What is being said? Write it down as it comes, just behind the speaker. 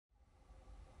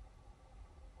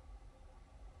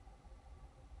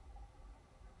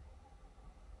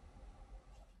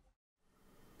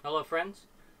Hello friends.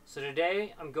 So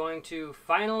today I'm going to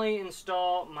finally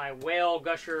install my Whale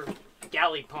Gusher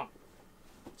galley pump.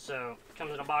 So it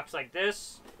comes in a box like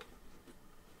this.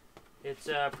 It's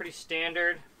a pretty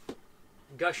standard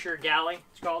Gusher galley,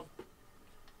 it's called.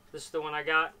 This is the one I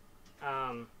got.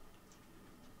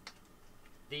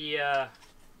 The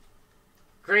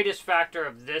greatest factor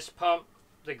of this pump,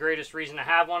 the greatest reason to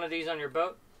have one of these on your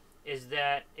boat, is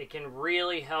that it can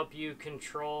really help you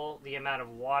control the amount of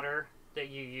water that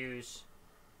you use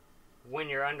when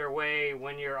you're underway,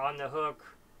 when you're on the hook,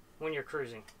 when you're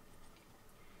cruising.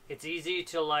 It's easy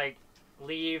to like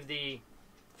leave the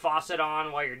faucet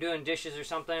on while you're doing dishes or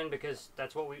something, because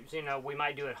that's what we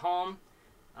might do at home,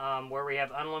 where we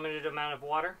have unlimited amount of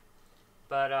water.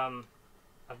 But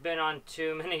I've been on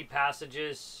too many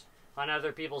passages on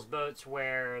other people's boats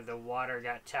where the water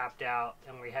got tapped out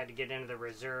and we had to get into the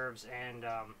reserves, and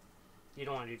you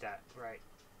don't want to do that, right?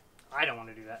 I don't want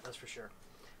to do that, that's for sure.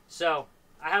 So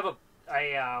I have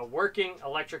a working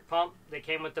electric pump that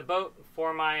came with the boat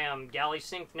for my galley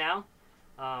sink now.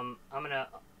 I'm going to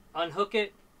unhook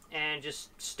it and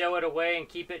just stow it away and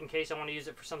keep it in case I want to use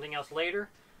it for something else later.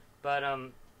 But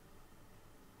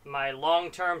my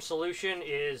long-term solution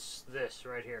is this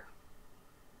right here.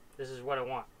 This is what I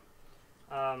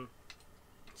want.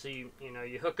 So you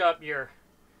hook up your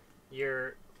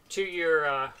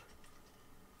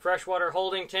freshwater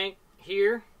holding tank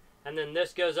here, and then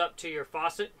this goes up to your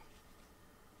faucet.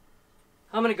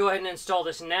 I'm going to go ahead and install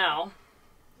this now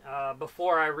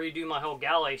before I redo my whole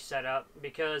galley setup,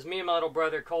 because me and my little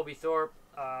brother Colby Thorpe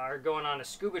are going on a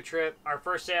scuba trip, our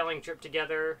first sailing trip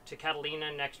together, to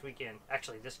Catalina next weekend.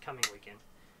 Actually, this coming weekend.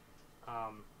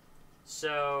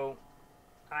 So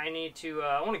I need to,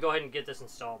 I want to go ahead and get this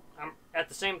installed. At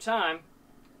the same time,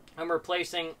 I'm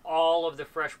replacing all of the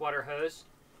freshwater hose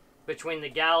between the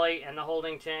galley and the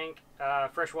holding tank,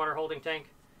 freshwater holding tank,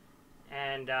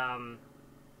 and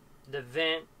the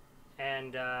vent.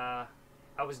 And I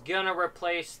was gonna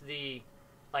replace the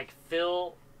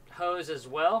fill hose as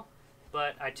well,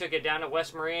 but I took it down to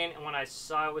West Marine, and when I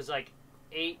saw it was like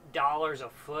 $8 a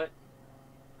foot,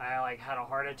 I had a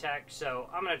heart attack. So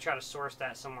I'm gonna try to source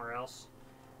that somewhere else.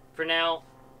 For now,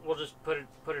 we'll just put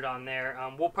it on there.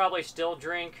 We'll probably still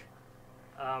drink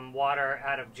water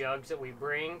out of jugs that we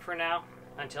bring for now,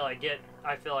 until I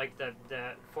feel like the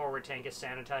forward tank is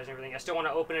sanitized and everything. I still want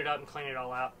to open it up and clean it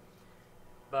all out.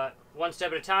 But one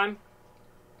step at a time.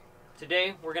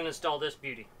 Today, we're going to install this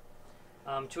beauty.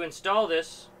 To install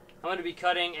this, I'm going to be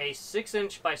cutting a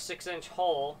 6" by 6"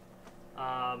 hole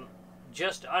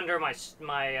just under my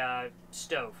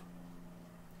stove.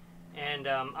 And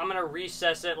I'm going to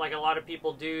recess it like a lot of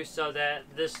people do, so that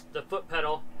the foot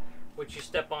pedal, which you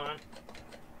step on,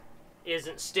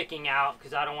 isn't sticking out,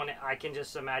 because I don't want it. I can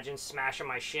just imagine smashing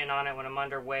my shin on it when I'm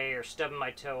underway, or stubbing my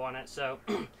toe on it. So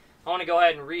I want to go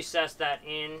ahead and recess that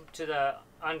into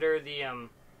under the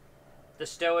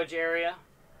stowage area,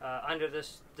 under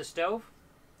the stove.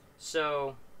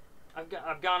 So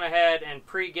I've gone ahead and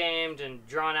pre-gamed and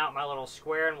drawn out my little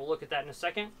square, and we'll look at that in a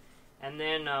second. And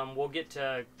then we'll get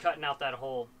to cutting out that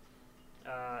hole.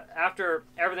 After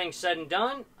everything's said and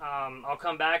done, I'll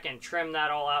come back and trim that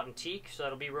all out in teak, so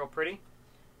it'll be real pretty.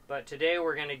 But today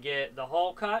we're going to get the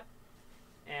hole cut,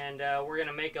 and we're going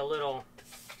to make a little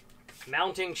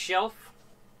mounting shelf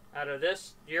out of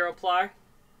this Europly.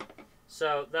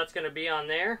 So that's going to be on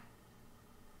there.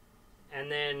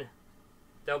 And then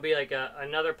there'll be like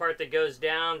another part that goes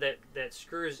down that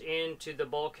screws into the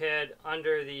bulkhead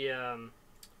under the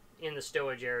in the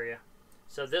stowage area.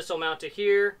 So this will mount to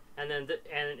here, and then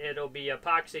and it'll be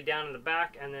epoxy down in the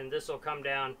back, and then this will come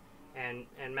down and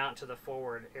mount to the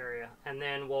forward area. And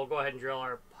then we'll go ahead and drill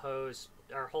our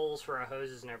holes for our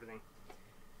hoses and everything.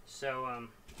 So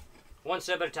one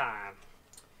step at a time.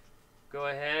 Go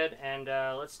ahead and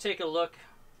let's take a look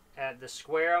at the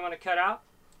square I'm going to cut out,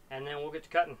 and then we'll get to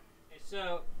cutting. Okay,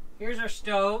 so here's our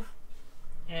stove,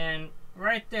 and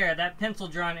right there, that pencil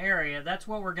drawn area, that's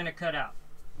what we're going to cut out.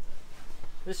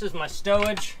 This is my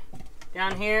stowage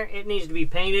down here. It needs to be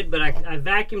painted, but I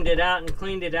vacuumed it out and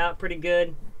cleaned it out pretty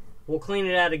good. We'll clean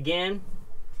it out again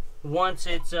once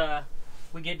it's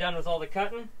we get done with all the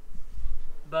cutting.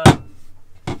 But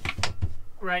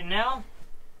right now,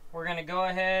 we're going to go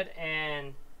ahead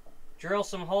and drill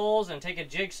some holes and take a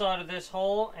jigsaw to this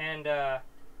hole and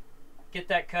get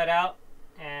that cut out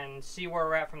and see where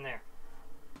we're at from there.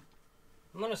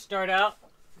 I'm going to start out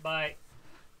by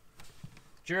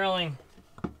drilling.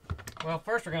 Well,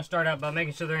 first we're going to start out by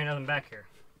making sure there ain't nothing back here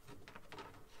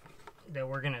that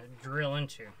we're going to drill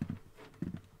into.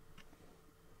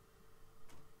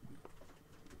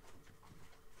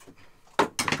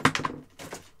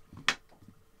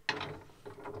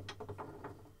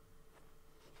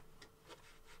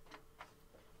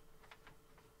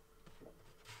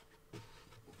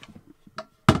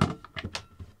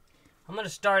 I'm going to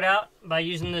start out by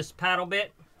using this paddle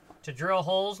bit to drill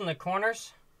holes in the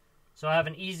corners, so I have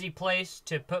an easy place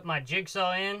to put my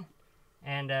jigsaw in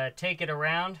and take it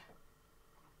around.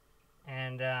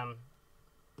 And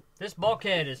this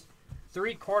bulkhead is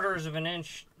 3/4 of an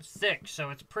inch thick, so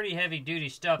it's pretty heavy duty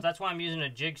stuff. That's why I'm using a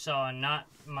jigsaw and not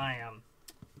my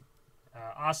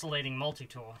oscillating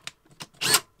multi-tool.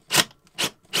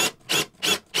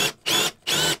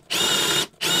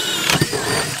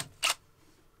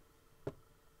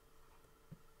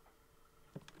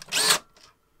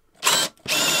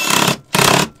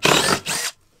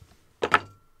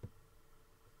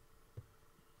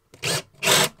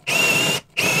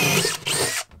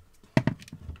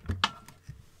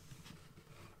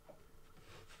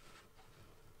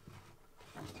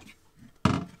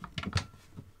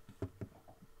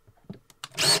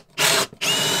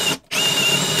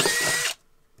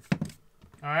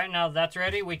 Alright, now that's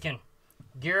ready, we can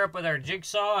gear up with our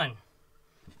jigsaw and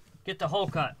get the hole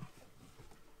cut.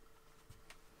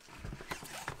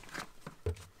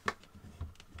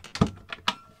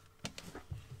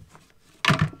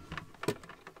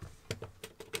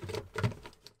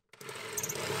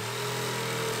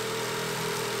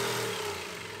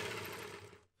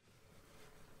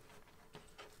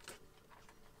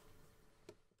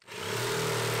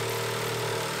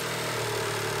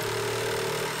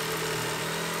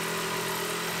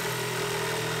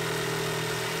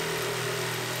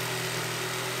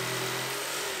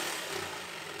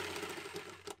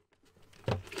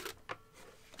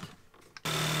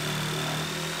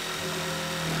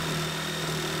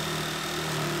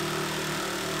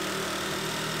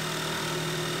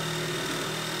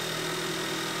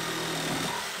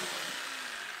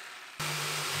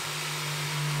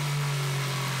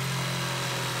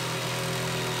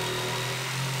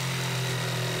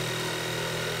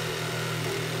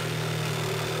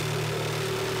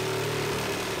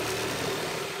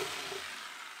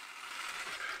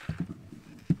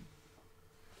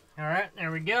 Alright,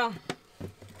 there we go.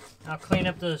 I'll clean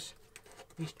up these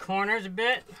corners a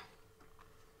bit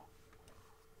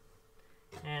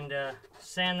and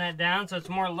sand that down so it's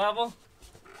more level.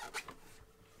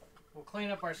 We'll clean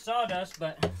up our sawdust,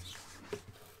 but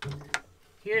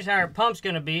here's how our pump's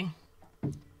going to be,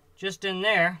 just in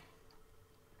there,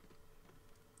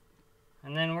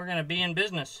 and then we're going to be in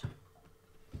business.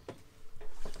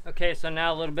 Okay, so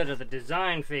now a little bit of the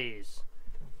design phase.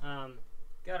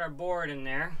 Got our board in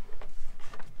there,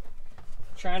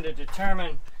 trying to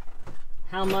determine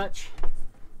how much,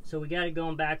 so we got it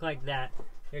going back like that.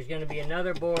 There's going to be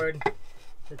another board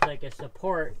that's like a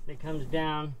support that comes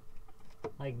down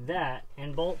like that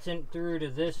and bolts in through to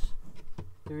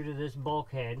this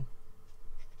bulkhead,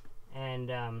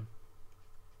 and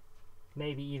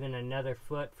maybe even another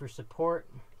foot for support.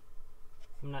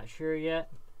 I'm not sure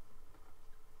yet.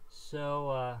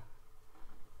 So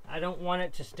I don't want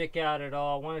it to stick out at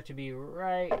all. I want it to be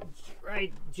right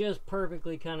just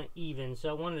perfectly kind of even. So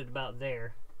I want it about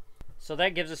there. So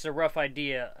that gives us a rough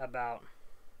idea about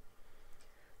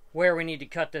where we need to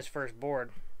cut this first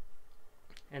board.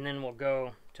 And then we'll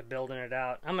go to building it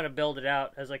out. I'm going to build it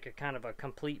out as like a kind of a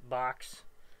complete box,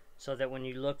 so that when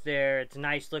you look there, it's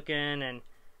nice looking and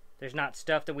there's not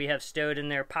stuff that we have stowed in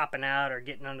there popping out or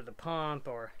getting under the pump,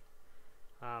 or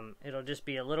it'll just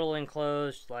be a little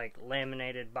enclosed, like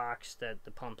laminated box that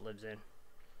the pump lives in.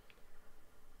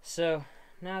 So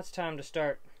now it's time to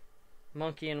start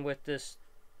monkeying with this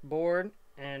board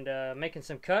and making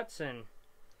some cuts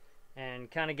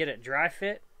and kind of get it dry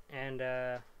fit, and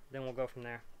then we'll go from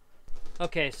there.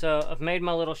 Okay, so I've made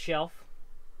my little shelf,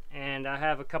 and I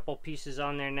have a couple pieces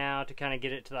on there now to kind of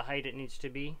get it to the height it needs to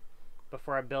be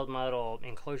before I build my little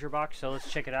enclosure box. So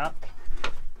let's check it out.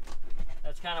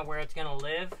 That's kind of where it's going to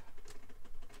live.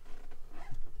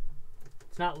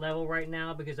 It's not level right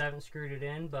now because I haven't screwed it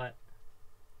in, but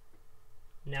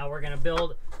now we're going to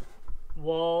build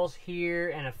walls here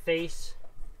and a face,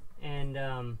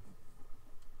 and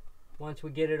once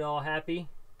we get it all happy,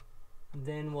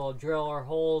 then we'll drill our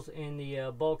holes in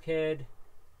the bulkhead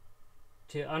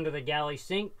to under the galley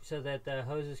sink so that the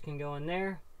hoses can go in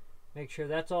there. Make sure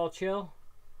that's all chill.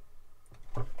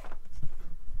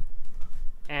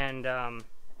 And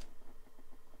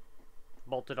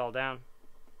bolt it all down.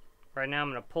 Right now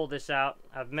I'm going to pull this out.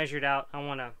 I've measured out, I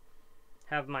want to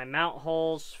have my mount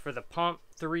holes for the pump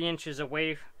 3 inches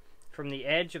away from the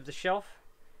edge of the shelf,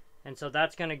 and so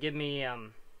that's going to give me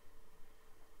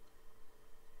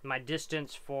my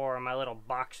distance for my little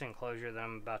box enclosure that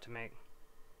I'm about to make.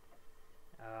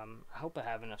 I hope I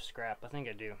have enough scrap. I think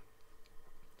I do.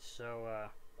 So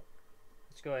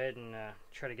let's go ahead and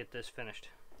try to get this finished.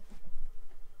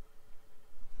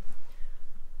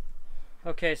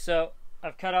 Okay, so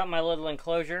I've cut out my little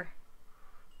enclosure.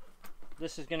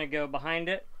 This is going to go behind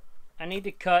it. I need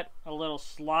to cut a little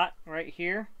slot right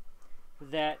here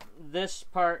that this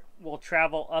part will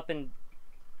travel up, and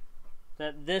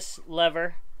that this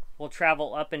lever will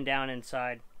travel up and down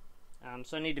inside.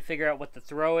 So I need to figure out what the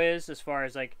throw is as far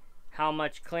as like how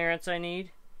much clearance I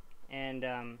need, and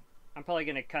I'm probably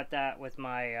going to cut that with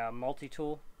my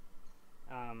multi-tool.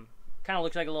 Kind of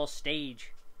looks like a little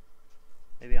stage.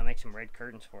 Maybe I'll make some red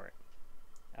curtains for it.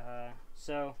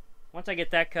 So once I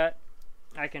get that cut,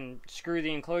 I can screw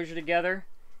the enclosure together,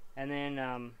 and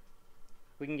then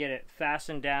we can get it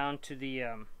fastened down to the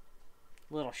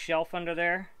little shelf under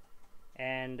there,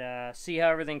 and see how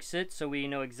everything sits, so we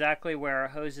know exactly where our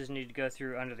hoses need to go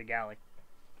through under the galley.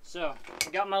 So I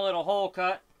got my little hole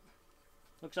cut.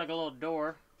 Looks like a little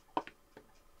door.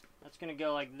 That's gonna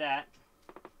go like that.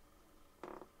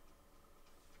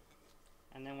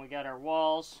 And then we got our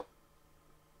walls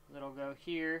that'll go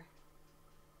here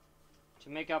to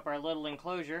make up our little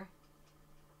enclosure.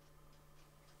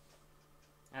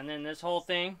 And then this whole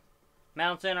thing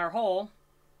mounts in our hole.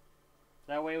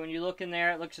 That way when you look in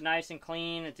there, it looks nice and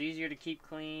clean. It's easier to keep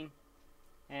clean.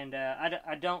 And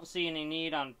I don't see any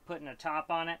need on putting a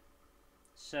top on it.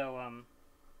 So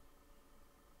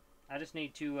I just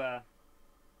need to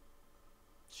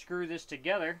screw this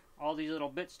together, all these little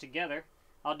bits together.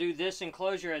 I'll do this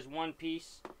enclosure as one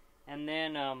piece, and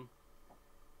then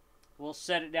we'll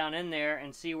set it down in there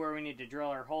and see where we need to drill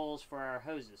our holes for our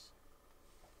hoses.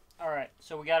 Alright,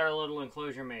 so we got our little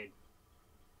enclosure made.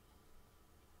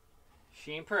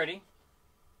 She ain't pretty,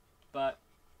 but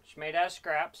she's made out of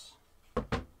scraps,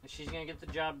 and she's going to get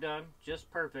the job done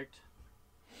just perfect.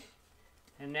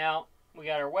 And now we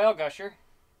got our whale gusher,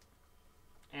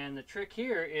 and the trick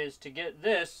here is to get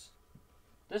this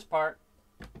part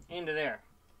into there.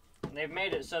 And they've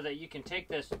made it so that you can take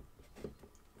this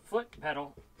foot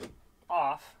pedal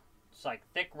off. It's like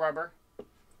thick rubber,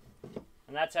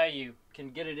 and that's how you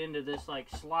can get it into this like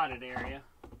slotted area.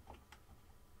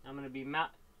 I'm going to be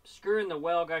screwing the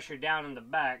whale gusher down in the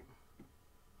back,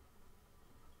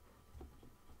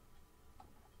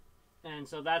 and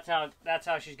so that's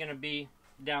how she's going to be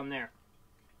down there.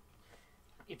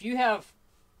 If you have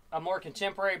a more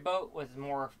contemporary boat with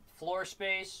more floor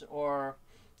space, or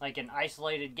like an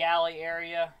isolated galley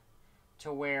area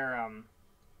to where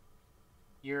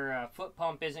your foot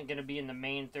pump isn't going to be in the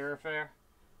main thoroughfare,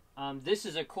 this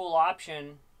is a cool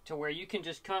option to where you can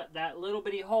just cut that little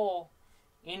bitty hole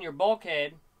in your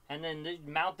bulkhead and then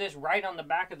mount this right on the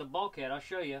back of the bulkhead. I'll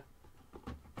show you.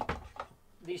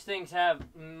 These things have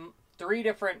 3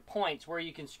 different points where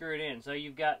you can screw it in. So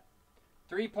you've got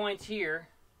 3 points here,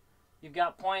 you've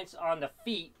got points on the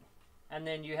feet, and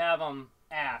then you have them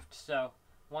aft. So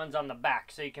one's on the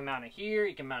back, so you can mount it here,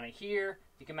 you can mount it here,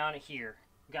 you can mount it here.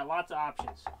 You've got lots of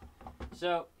options.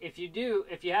 So if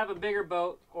you have a bigger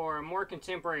boat or a more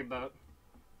contemporary boat,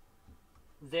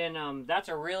 then that's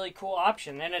a really cool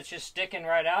option. Then it's just sticking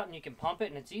right out and you can pump it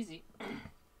and it's easy.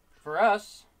 For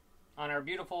us, on our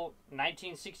beautiful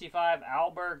 1965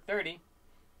 Alberg 30,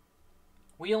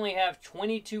 we only have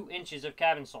 22 inches of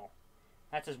cabin sole.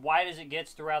 That's as wide as it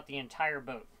gets throughout the entire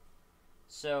boat.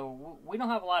 So we don't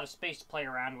have a lot of space to play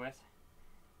around with.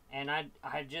 And I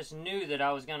just knew that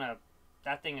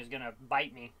that thing is gonna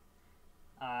bite me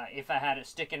if I had it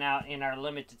sticking out in our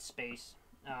limited space.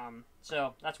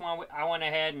 So that's why I went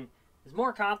ahead, and it's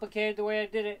more complicated the way I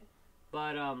did it,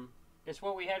 but it's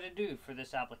what we had to do for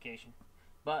this application.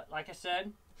 But like I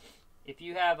said, if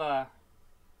you have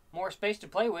more space to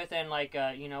play with, and like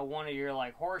one of your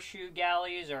like horseshoe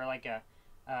galleys, or like a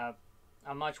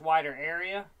much wider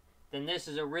area, then this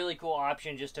is a really cool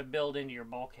option just to build into your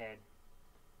bulkhead.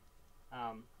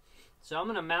 So I'm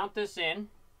going to mount this in,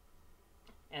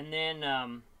 and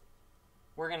then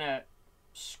we're going to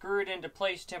screw it into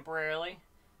place temporarily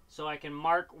so I can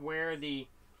mark where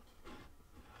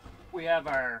we have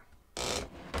our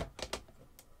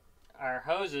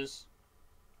hoses.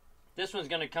 This one's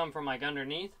going to come from like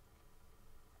underneath.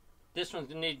 This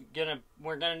one's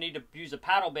we're going to need to use a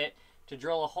paddle bit to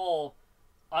drill a hole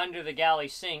under the galley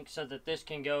sink so that this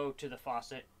can go to the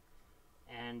faucet,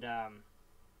 and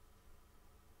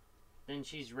then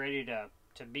she's ready to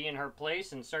be in her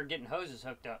place and start getting hoses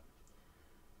hooked up.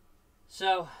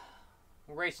 So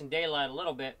we're racing daylight a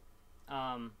little bit.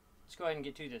 Let's go ahead and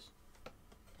get to this.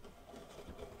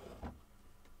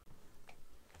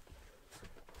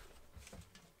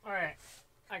 Alright,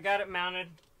 I got it mounted.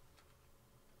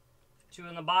 2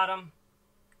 in the bottom,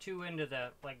 2 into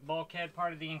the like bulkhead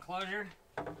part of the enclosure.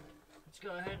 Let's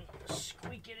go ahead and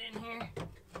squeak it in here.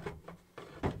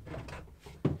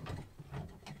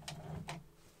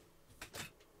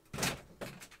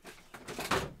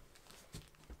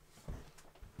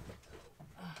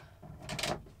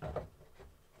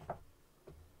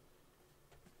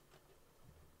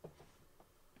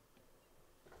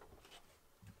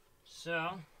 so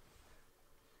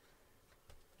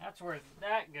that's where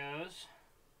that goes.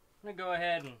 I'm going to go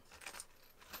ahead and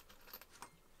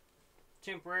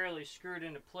temporarily screw it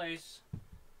into place.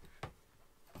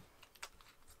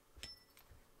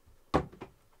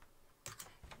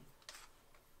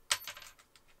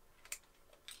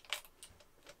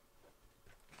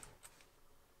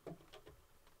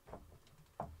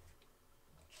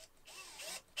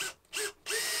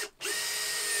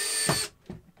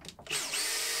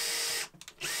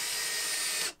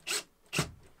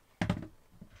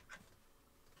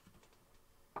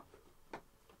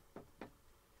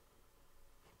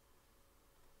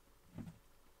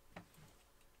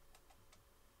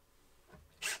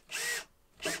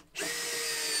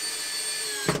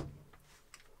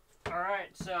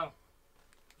 So,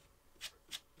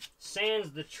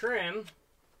 sans the trim,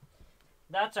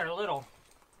 that's our little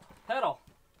pedal.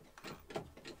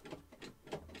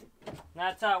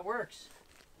 That's how it works.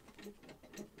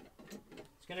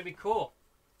 It's going to be cool.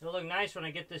 It'll look nice when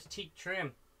I get this teak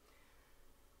trim.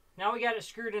 Now we got it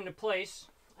screwed into place.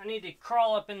 I need to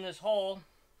crawl up in this hole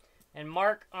and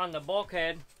mark on the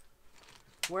bulkhead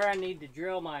where I need to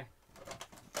drill my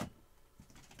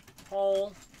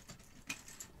hole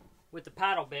with the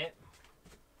paddle bit.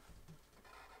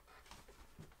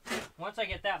 Once I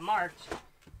get that marked,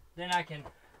 then I can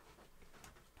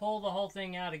pull the whole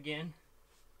thing out again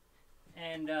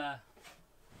and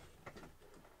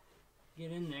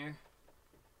get in there.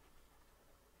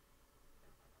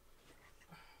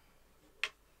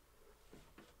 It's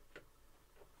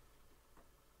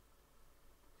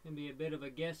gonna be a bit of a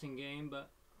guessing game, but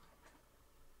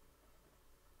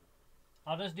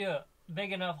I'll just do a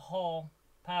big enough hole,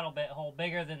 paddle bit hole,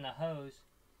 bigger than the hose,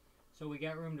 so we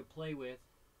got room to play with.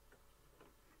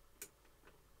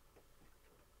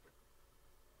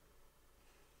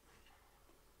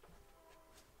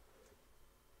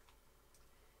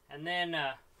 And then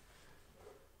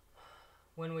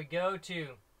when we go to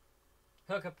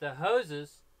hook up the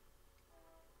hoses,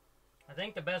 I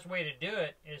think the best way to do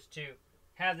it is to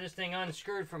have this thing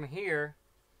unscrewed from here,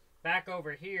 back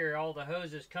over here, all the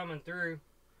hoses coming through.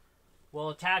 We'll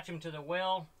attach them to the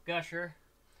Whale Gusher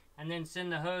and then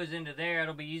send the hose into there.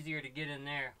 It'll be easier to get in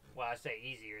there. Well, I say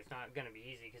easier. It's not going to be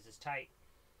easy because it's tight.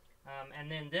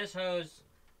 And then this hose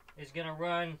is going to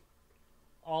run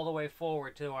all the way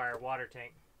forward to our water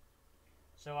tank.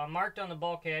 So I'm marked on the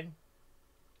bulkhead.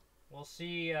 We'll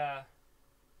see,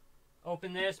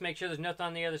 open this, make sure there's nothing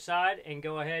on the other side, and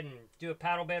go ahead and do a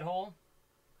paddle bit hole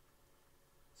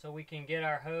so we can get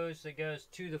our hose that goes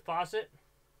to the faucet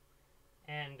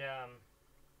and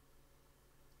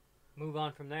move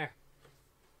on from there.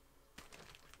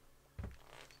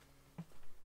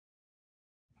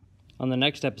 On the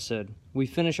next episode, we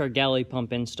finish our galley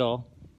pump install